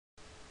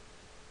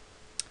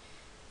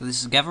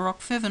This is Gavarok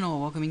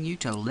Fevenor welcoming you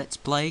to Let's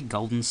Play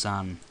Golden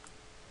Sun.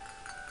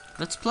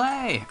 Let's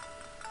play!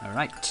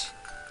 Alright.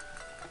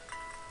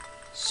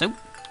 So,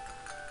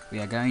 we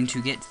are going to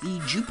get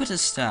the Jupiter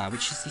star,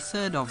 which is the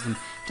third of them.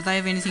 Do they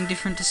have anything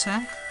different to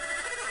say?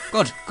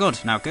 Good, good.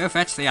 Now go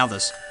fetch the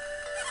others.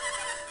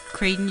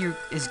 Creighton, you're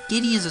as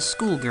giddy as a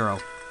schoolgirl.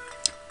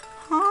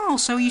 Oh,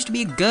 so he used to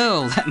be a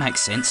girl. That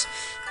makes sense.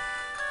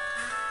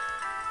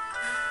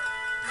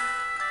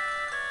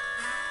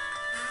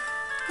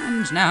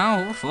 And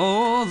now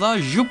for the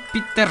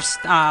Jupiter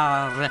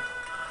star.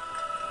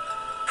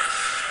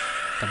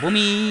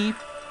 Kaboomy.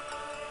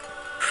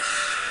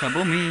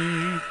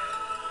 Kaboomy.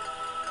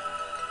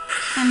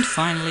 And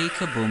finally,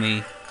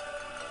 kaboomy.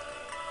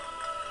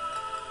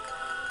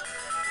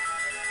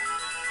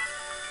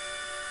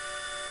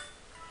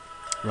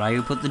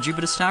 Ryu put the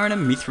Jupiter star in a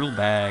mithril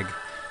bag.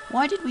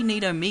 Why did we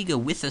need Omega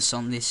with us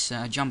on this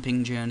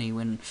jumping journey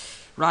when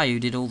Ryu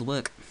did all the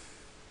work?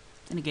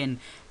 Then again,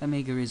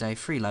 Omega is a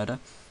freeloader.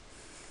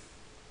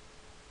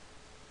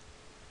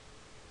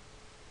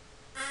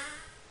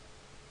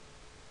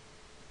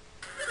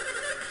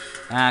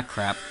 Ah,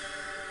 crap.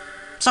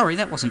 Sorry,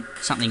 that wasn't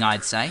something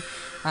I'd say.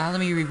 Let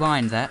me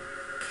rewind that.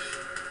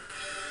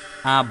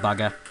 Ah,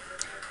 bugger.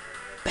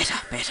 Better,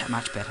 better,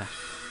 much better.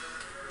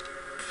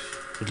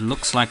 It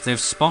looks like they've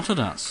spotted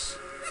us.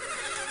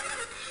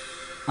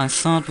 I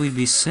thought we'd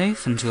be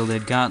safe until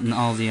they'd gotten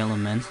all the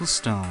elemental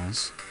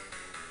stars.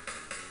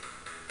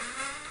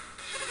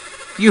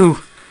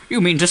 You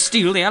mean to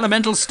steal the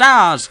elemental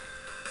stars?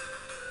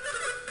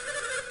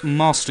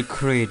 Master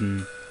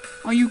Creighton,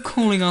 are you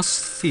calling us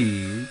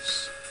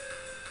thieves?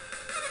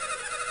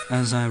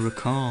 As I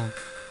recall,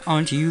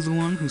 aren't you the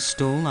one who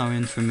stole our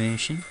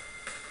information?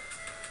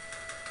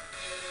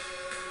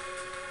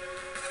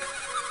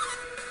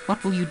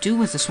 What will you do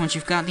with us once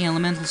you've got the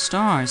elemental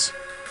stars?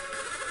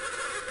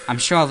 I'm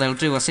sure they'll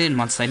do us in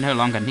once they no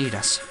longer need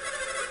us.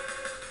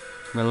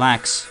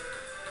 Relax.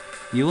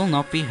 You will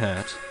not be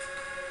hurt.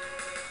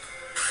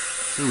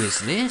 Who is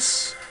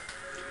this?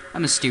 A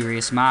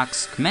mysterious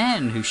masked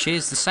man who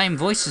shares the same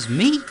voice as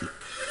me.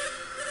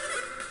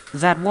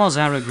 That was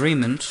our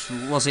agreement,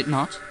 was it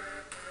not?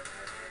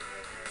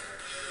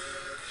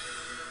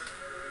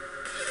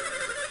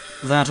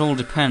 That all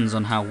depends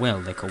on how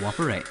well they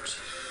cooperate.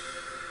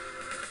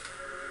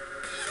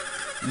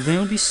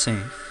 They'll be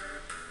safe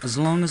as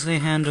long as they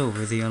hand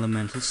over the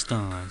elemental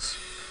stars.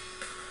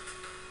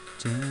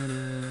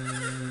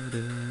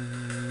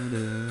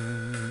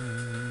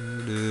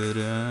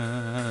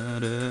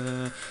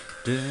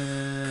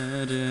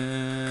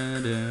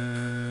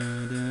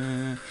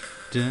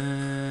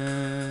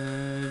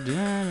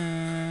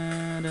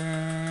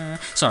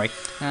 Sorry,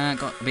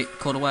 got a bit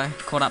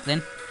caught up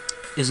then.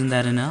 Isn't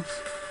that enough?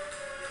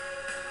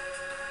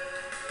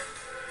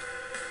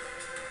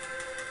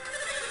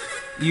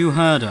 You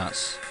heard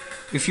us.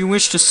 If you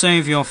wish to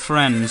save your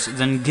friends,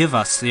 then give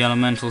us the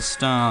elemental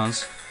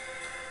stars.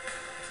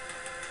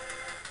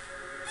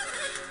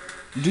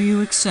 Do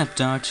you accept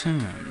our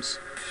terms?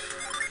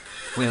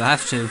 We'll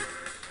have to.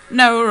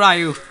 No,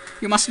 Ryu!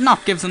 You must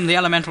not give them the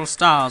elemental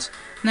stars.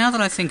 Now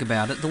that I think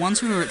about it, the ones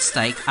who are at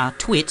stake are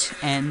Twit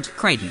and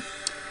Creighton,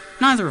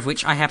 neither of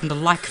which I happen to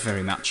like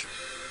very much.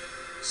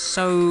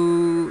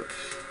 So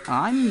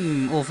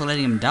I'm all for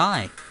letting them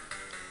die.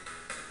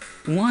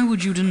 Why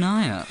would you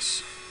deny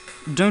us?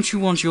 Don't you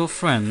want your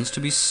friends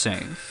to be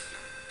safe?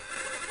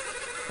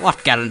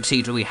 What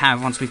guarantee do we have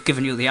once we've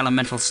given you the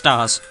elemental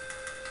stars?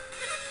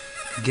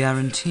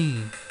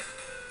 Guarantee?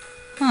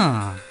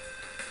 Ah,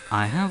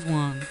 I have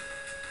one.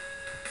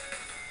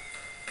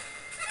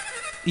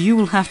 You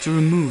will have to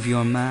remove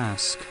your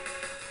mask.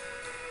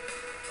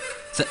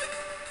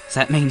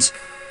 That means...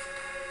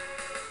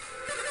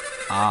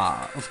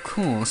 Ah, of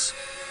course.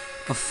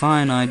 A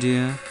fine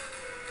idea.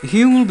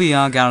 Here will be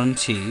our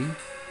guarantee.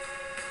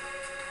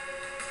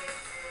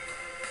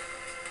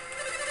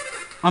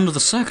 Under the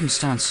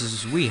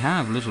circumstances, we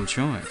have little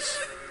choice.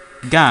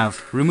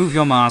 Gav, remove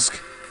your mask.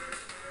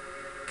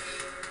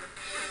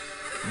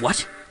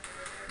 What?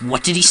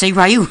 What did he say,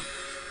 Ryu?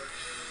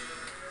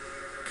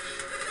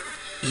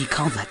 He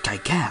called that guy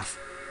Gav.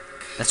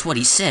 That's what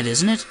he said,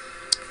 isn't it?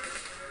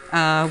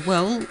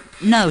 Well,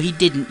 no, he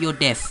didn't. You're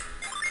deaf.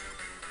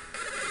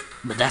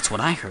 But that's what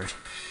I heard.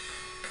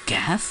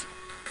 Gav?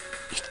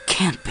 It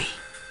can't be.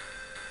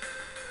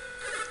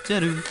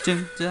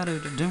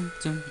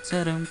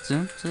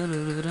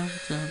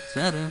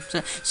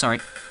 Sorry.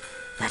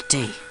 That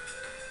day,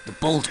 the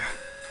boulder.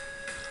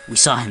 We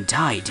saw him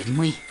die, didn't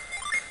we?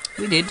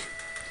 We did.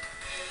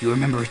 You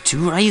remember it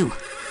too, Ryu?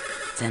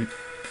 Then,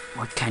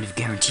 what kind of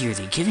guarantee are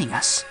they giving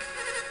us?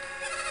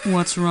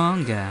 What's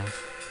wrong, Gav?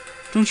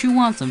 Don't you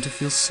want them to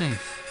feel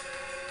safe?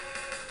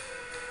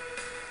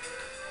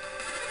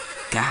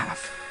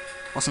 Gav,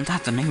 wasn't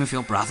that the name of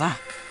your brother?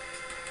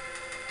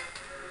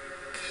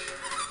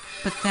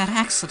 But that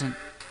accident...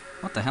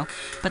 What the hell?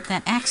 But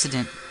that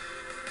accident...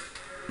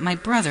 My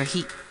brother,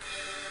 he...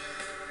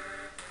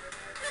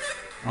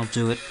 I'll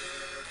do it.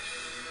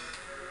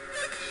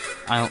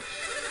 I'll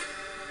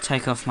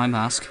take off my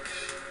mask.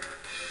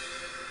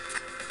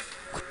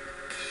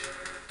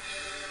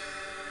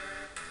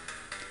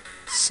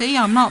 See,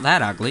 I'm not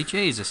that ugly,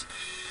 Jesus.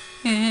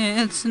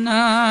 It's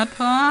not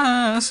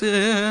possible,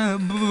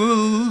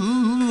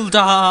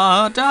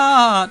 dot,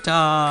 dot,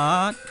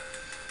 dot.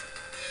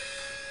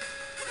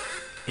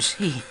 Is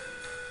he?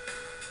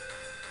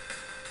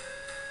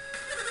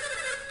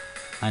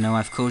 I know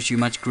I've caused you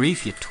much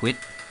grief, you twit.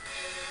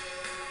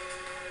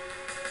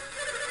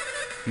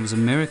 It was a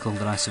miracle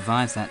that I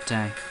survived that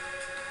day.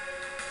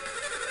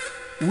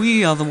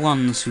 We are the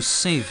ones who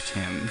saved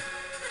him.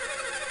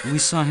 We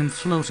saw him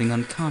floating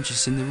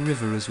unconscious in the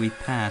river as we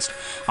passed.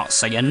 Oh,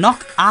 so you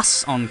knock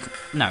us on...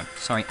 No,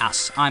 sorry,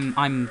 us.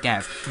 I'm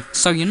Gav.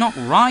 So you knock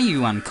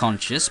Ryu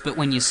unconscious, but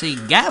when you see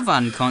Gav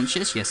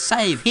unconscious, you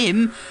save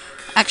him.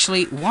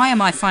 Actually, why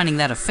am I finding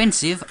that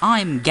offensive?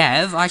 I'm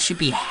Gav. I should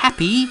be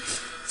happy.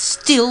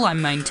 Still,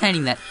 I'm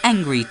maintaining that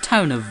angry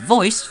tone of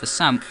voice for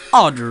some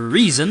odd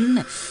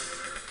reason.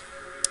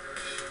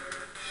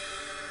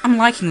 I'm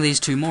liking these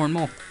two more and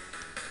more.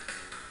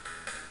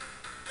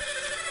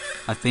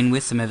 I've been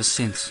with them ever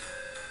since.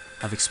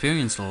 I've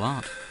experienced a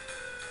lot.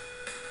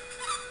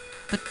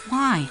 But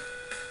why?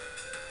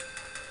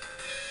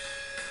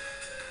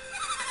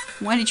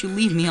 Why did you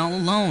leave me all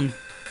alone?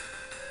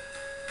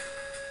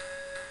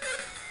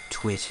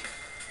 Twit.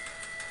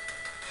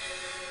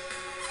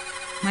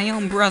 My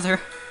own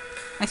brother.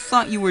 I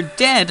thought you were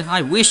dead.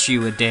 I wish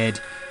you were dead.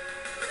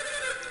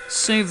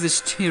 Save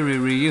this teary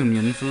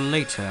reunion for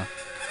later.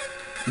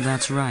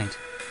 That's right.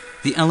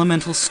 The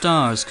elemental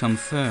stars come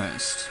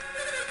first.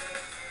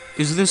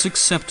 Is this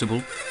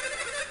acceptable?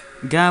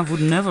 Gav would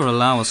never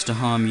allow us to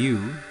harm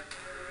you.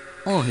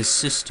 Or his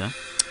sister.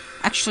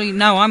 Actually,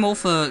 no, I'm all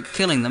for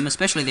killing them,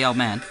 especially the old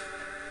man.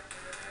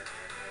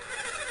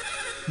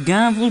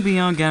 Gav will be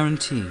our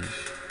guarantee.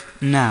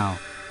 Now,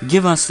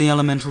 give us the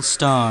elemental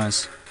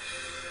stars.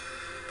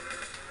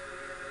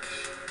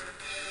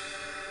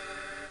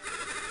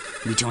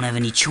 We don't have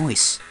any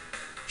choice.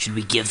 Should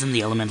we give them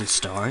the elemental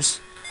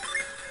stars?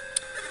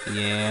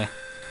 Yeah.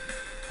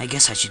 I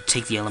guess I should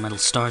take the elemental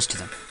stars to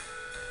them.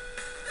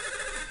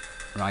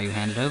 Ryu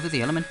handed over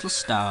the elemental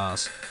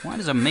stars. Why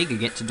does Omega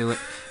get to do it?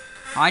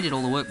 I did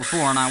all the work before,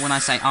 and when I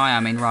say I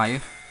mean Ryu.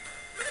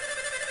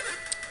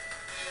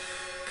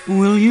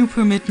 Will you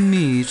permit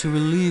me to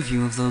relieve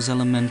you of those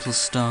elemental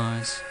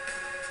stars?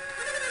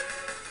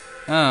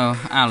 Oh,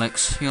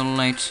 Alex, you're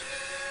late.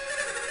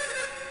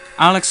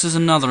 Alex is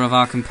another of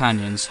our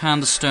companions.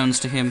 Hand the stones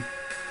to him.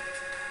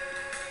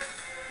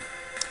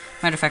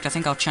 Matter of fact, I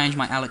think I'll change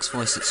my Alex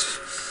voice.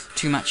 It's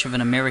too much of an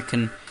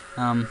American,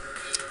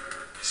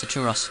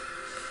 Saturos.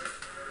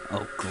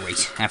 Oh,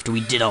 great. After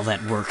we did all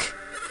that work.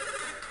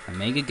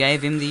 Omega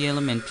gave him the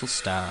elemental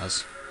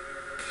stars.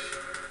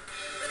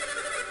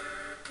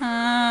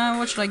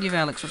 What should I give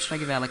Alex? What should I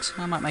give Alex?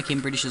 I might make him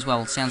British as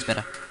well. Sounds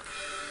better.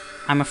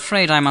 I'm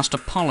afraid I must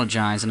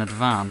apologize in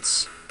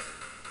advance.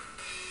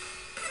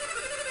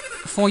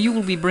 For you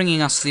will be bringing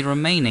us the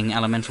remaining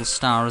elemental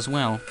star as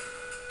well.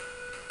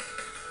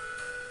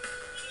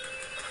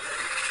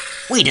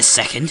 Wait a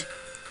second.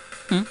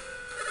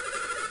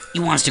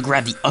 You want us to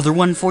grab the other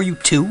one for you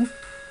too?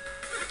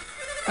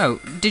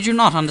 Oh, did you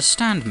not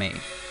understand me?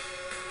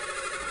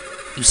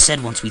 You said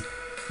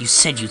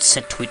you'd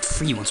set Twit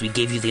free once we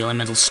gave you the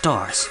elemental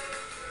stars.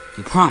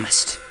 You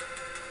promised.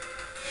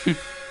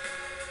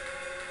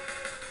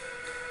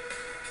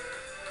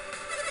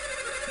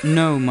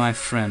 No, my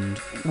friend.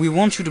 We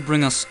want you to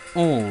bring us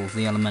all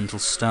the elemental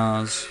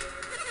stars.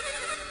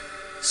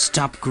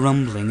 Stop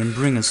grumbling and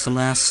bring us the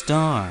last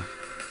star.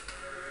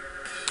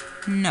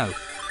 No.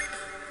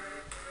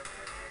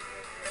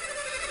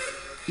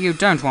 You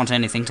don't want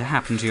anything to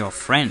happen to your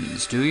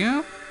friends, do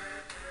you?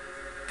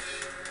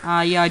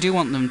 Yeah, I do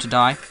want them to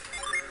die.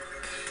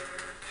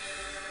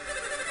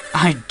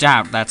 I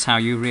doubt that's how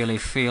you really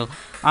feel.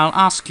 I'll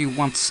ask you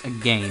once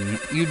again.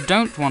 You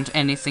don't want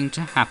anything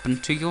to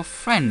happen to your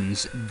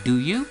friends, do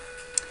you?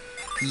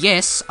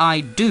 Yes,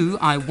 I do.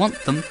 I want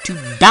them to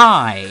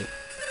die.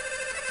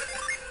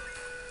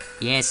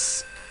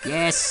 Yes,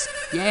 yes,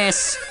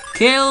 yes.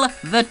 Kill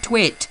the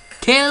Twit.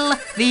 Kill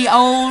the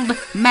old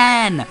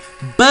man.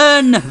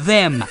 Burn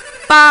them.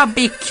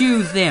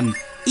 Barbecue them.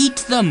 Eat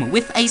them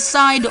with a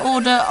side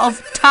order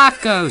of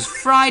tacos,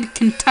 fried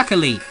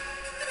Kentucky.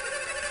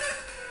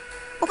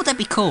 What would that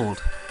be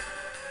called?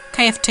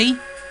 KFT?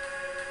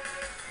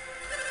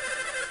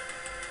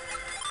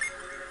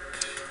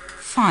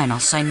 Fine, I'll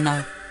say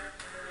no.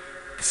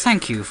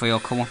 Thank you for your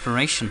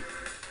cooperation.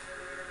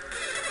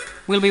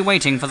 We'll be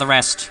waiting for the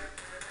rest.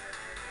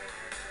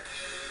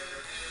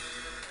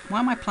 Why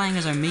am I playing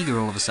as Omega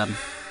all of a sudden?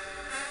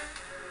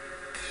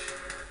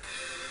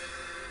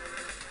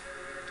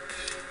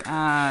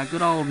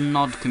 Good old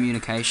nod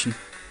communication.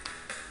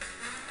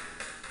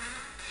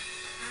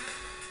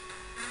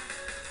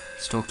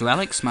 Let's talk to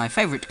Alex, my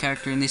favourite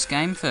character in this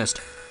game,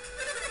 first.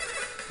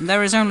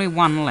 There is only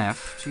one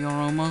left. You're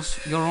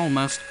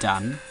almost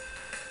done.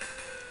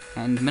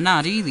 And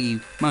Minardi, the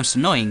most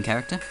annoying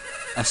character,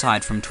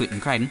 aside from Twit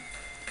and Kraden.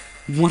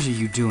 What are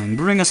you doing?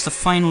 Bring us the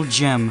final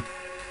gem.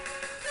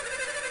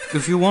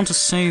 If you want to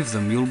save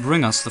them, you'll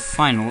bring us the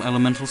final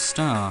elemental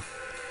star.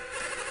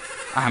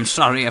 I am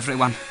sorry,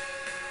 everyone.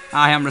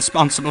 I am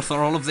responsible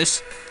for all of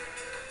this.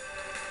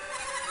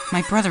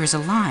 My brother is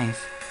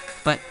alive,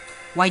 but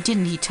why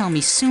didn't he tell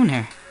me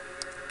sooner?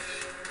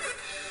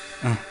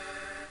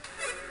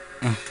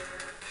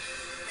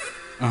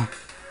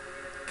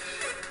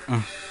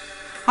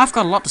 I've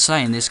got a lot to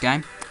say in this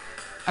game.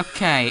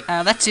 Okay,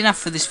 that's enough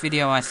for this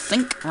video, I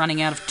think.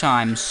 Running out of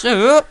time,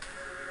 so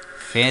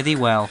fare thee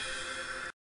well.